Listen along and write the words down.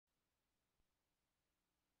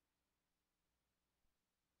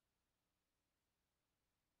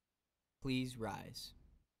Please rise.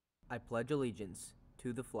 I pledge allegiance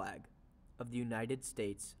to the flag of the United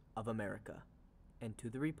States of America and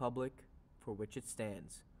to the republic for which it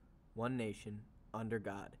stands, one nation, under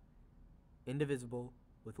God, indivisible,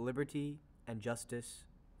 with liberty and justice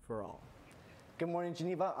for all. Good morning,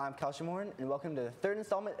 Geneva. I'm Cal Shimorn, and welcome to the third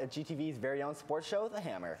installment of GTV's very own sports show, The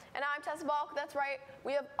Hammer. And I'm Tessa Balk. That's right.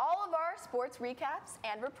 We have all of our sports recaps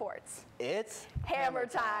and reports. It's Hammer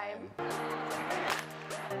time.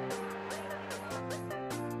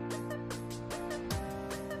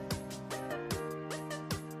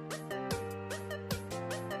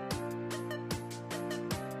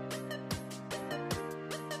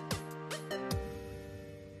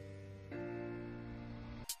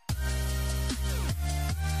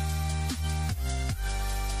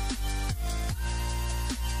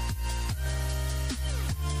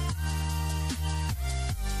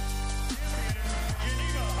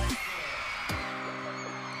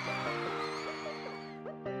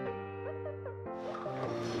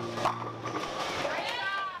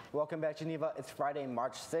 Welcome back, Geneva. It's Friday,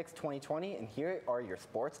 March 6, 2020, and here are your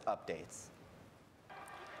sports updates.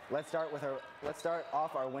 Let's start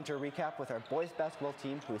off our winter recap with our boys basketball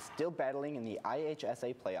team, who is still battling in the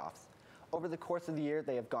IHSA playoffs. Over the course of the year,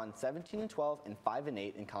 they have gone 17-12 and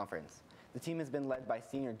 5-8 in conference. The team has been led by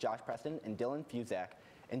senior Josh Preston and Dylan Fuzak,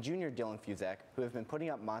 and junior Dylan Fuzak, who have been putting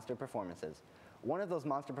up monster performances. One of those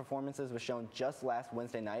monster performances was shown just last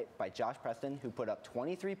Wednesday night by Josh Preston, who put up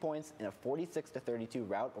 23 points in a 46-32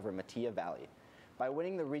 rout over Matia Valley. By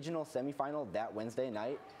winning the regional semifinal that Wednesday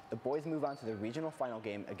night, the boys move on to the regional final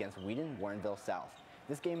game against Wheaton-Warrenville South.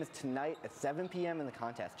 This game is tonight at 7 p.m. in the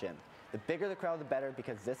contest gym. The bigger the crowd, the better,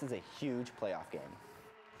 because this is a huge playoff game.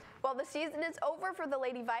 Well, the season is over for the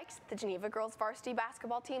Lady Vikes. The Geneva girls varsity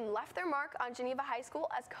basketball team left their mark on Geneva High School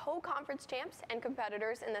as co-conference champs and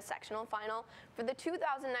competitors in the sectional final for the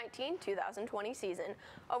 2019-2020 season.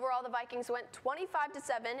 Overall, the Vikings went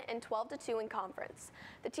 25-7 and 12-2 in conference.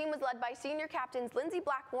 The team was led by senior captains Lindsay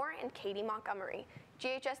Blackmore and Katie Montgomery.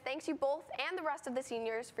 GHS thanks you both and the rest of the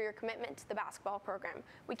seniors for your commitment to the basketball program.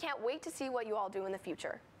 We can't wait to see what you all do in the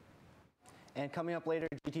future. And coming up later,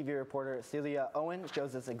 GTV reporter Celia Owen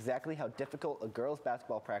shows us exactly how difficult a girls'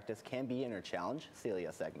 basketball practice can be in her Challenge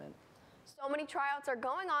Celia segment. So many tryouts are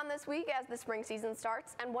going on this week as the spring season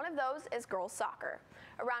starts, and one of those is girls soccer.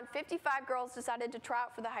 Around 55 girls decided to try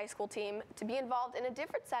out for the high school team to be involved in a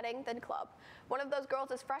different setting than club. One of those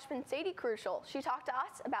girls is freshman Sadie Crucial. She talked to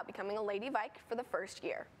us about becoming a Lady Vike for the first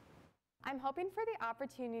year. I'm hoping for the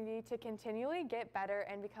opportunity to continually get better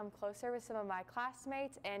and become closer with some of my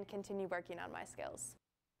classmates and continue working on my skills.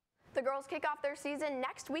 The girls kick off their season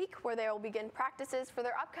next week, where they will begin practices for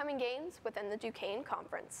their upcoming games within the Duquesne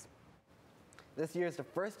Conference. This year is the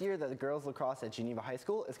first year that the girls lacrosse at Geneva High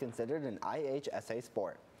School is considered an IHSA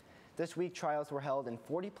sport. This week, trials were held and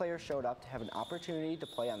 40 players showed up to have an opportunity to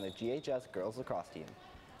play on the GHS girls lacrosse team.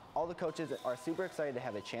 All the coaches are super excited to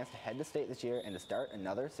have a chance to head to state this year and to start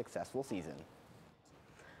another successful season.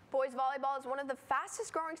 Boys volleyball is one of the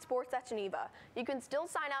fastest growing sports at Geneva. You can still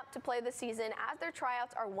sign up to play this season as their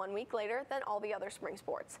tryouts are 1 week later than all the other spring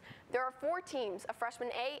sports. There are 4 teams, a freshman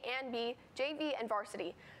A and B, JV, and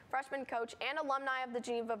varsity. Freshman coach and alumni of the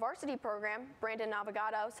Geneva varsity program, Brandon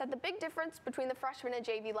Navigado, said the big difference between the freshman and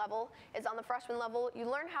JV level is on the freshman level, you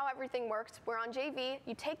learn how everything works, where on JV,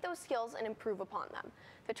 you take those skills and improve upon them.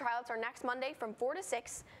 The tryouts are next Monday from 4 to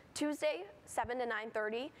 6, Tuesday 7 to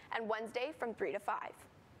 9:30, and Wednesday from 3 to 5.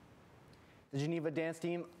 The Geneva dance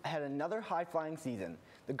team had another high-flying season.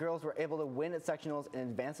 The girls were able to win at sectionals and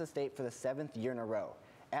advance to state for the 7th year in a row.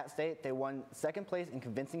 At state, they won 2nd place in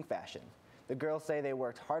convincing fashion. The girls say they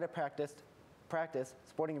worked hard at practice,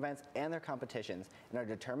 sporting events, and their competitions, and are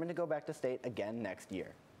determined to go back to state again next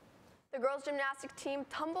year. The girls' gymnastics team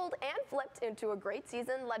tumbled and flipped into a great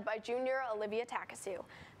season led by junior Olivia Takasu.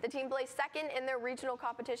 The team placed 2nd in their regional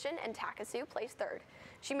competition, and Takasu placed 3rd.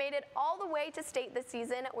 She made it all the way to state this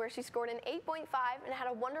season, where she scored an 8.5 and had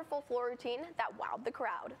a wonderful floor routine that wowed the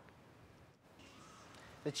crowd.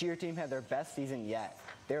 The cheer team had their best season yet.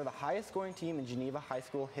 They were the highest scoring team in Geneva High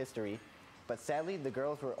School history, but sadly the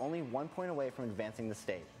girls were only 1 point away from advancing to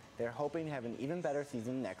state. They're hoping to have an even better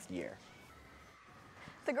season next year.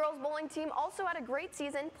 The girls bowling team also had a great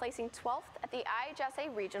season, placing 12th at the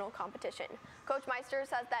IHSA regional competition. Coach Meister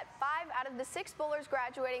says that 5 out of the 6 bowlers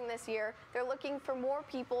graduating this year, they're looking for more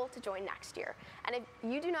people to join next year. And if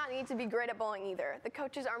you do not need to be great at bowling either, the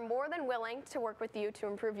coaches are more than willing to work with you to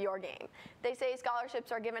improve your game. They say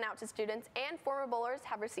scholarships are given out to students, and former bowlers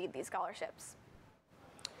have received these scholarships.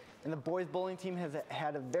 And the boys bowling team has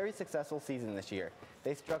had a very successful season this year.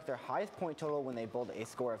 They struck their highest point total when they bowled a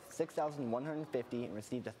score of 6,150 and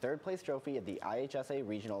received a third place trophy at the IHSA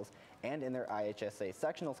Regionals, and in their IHSA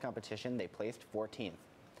Sectionals competition, they placed 14th.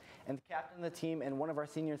 And the captain of the team and one of our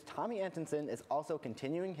seniors, Tommy Antonsen, is also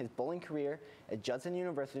continuing his bowling career at Judson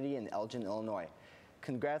University in Elgin, Illinois.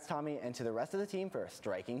 Congrats, Tommy, and to the rest of the team for a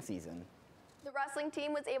striking season. The wrestling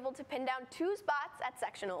team was able to pin down 2 spots at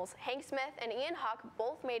sectionals. Hank Smith and Ian Huck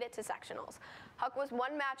both made it to sectionals. Huck was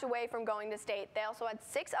 1 match away from going to state. They also had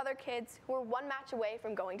 6 other kids who were 1 match away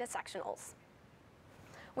from going to sectionals.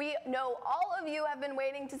 We know all of you have been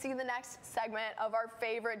waiting to see the next segment of our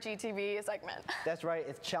favorite GTV segment. That's right,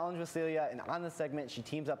 it's Challenge with Celia, and on this segment, she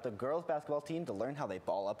teams up the girls basketball team to learn how they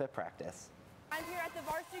ball up at practice. I'm here at the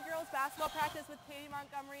varsity girls basketball practice with Katie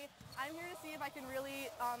Montgomery. I'm here to see if I can really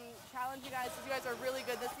challenge you guys, because you guys are really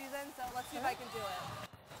good this season, so let's see if I can do it.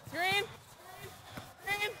 Screen,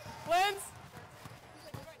 screen, wins.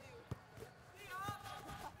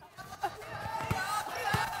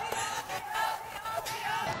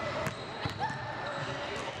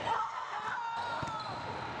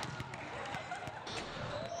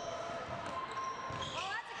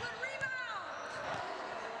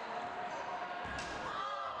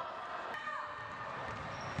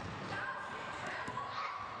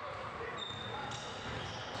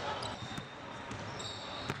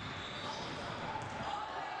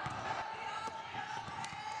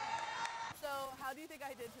 How do you think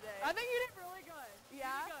I did today? I think you did really good.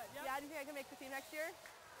 Yeah? Really good, yep. Yeah, do you think I can make the team next year?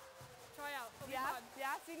 Try out. It'll be Yeah? fun.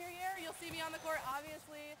 Yeah, senior year, you'll see me on the court,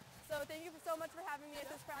 obviously. So thank you so much for having me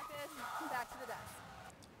at this practice. Back to the desk.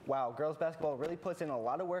 Wow, girls basketball really puts in a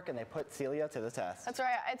lot of work, and they put Celia to the test. That's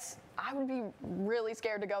right. I would be really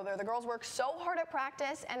scared to go there. The girls work so hard at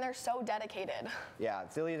practice and they're so dedicated. Yeah,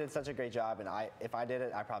 Celia did such a great job, and if I did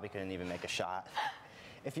it, I probably couldn't even make a shot.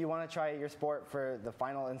 If you want to try your sport for the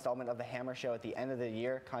final installment of the Hammer Show at the end of the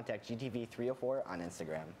year, contact GTV 304 on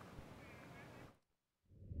Instagram.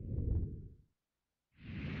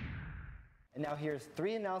 And now here's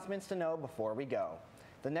 3 announcements to know before we go.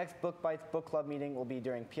 The next Book Bites Book Club meeting will be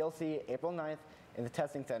during PLC April 9th in the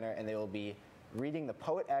Testing Center, and they will be reading The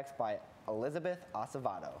Poet X by Elizabeth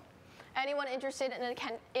Acevedo. Anyone interested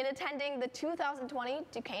in attending the 2020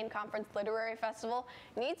 Duquesne Conference Literary Festival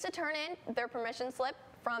needs to turn in their permission slip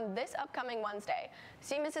from this upcoming Wednesday.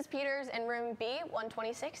 See Mrs. Peters in room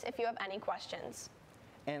B126 if you have any questions.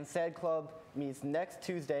 And SAD Club meets next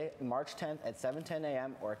Tuesday, March 10th at 7:10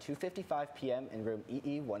 a.m. or 2:55 p.m. in room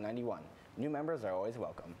EE191. New members are always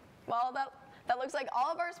welcome. Well, that looks like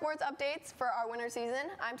all of our sports updates for our winter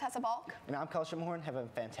season. I'm Tessa Balk. And I'm Kyle Schimmelhorn. Have a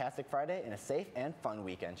fantastic Friday and a safe and fun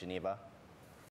weekend, Geneva.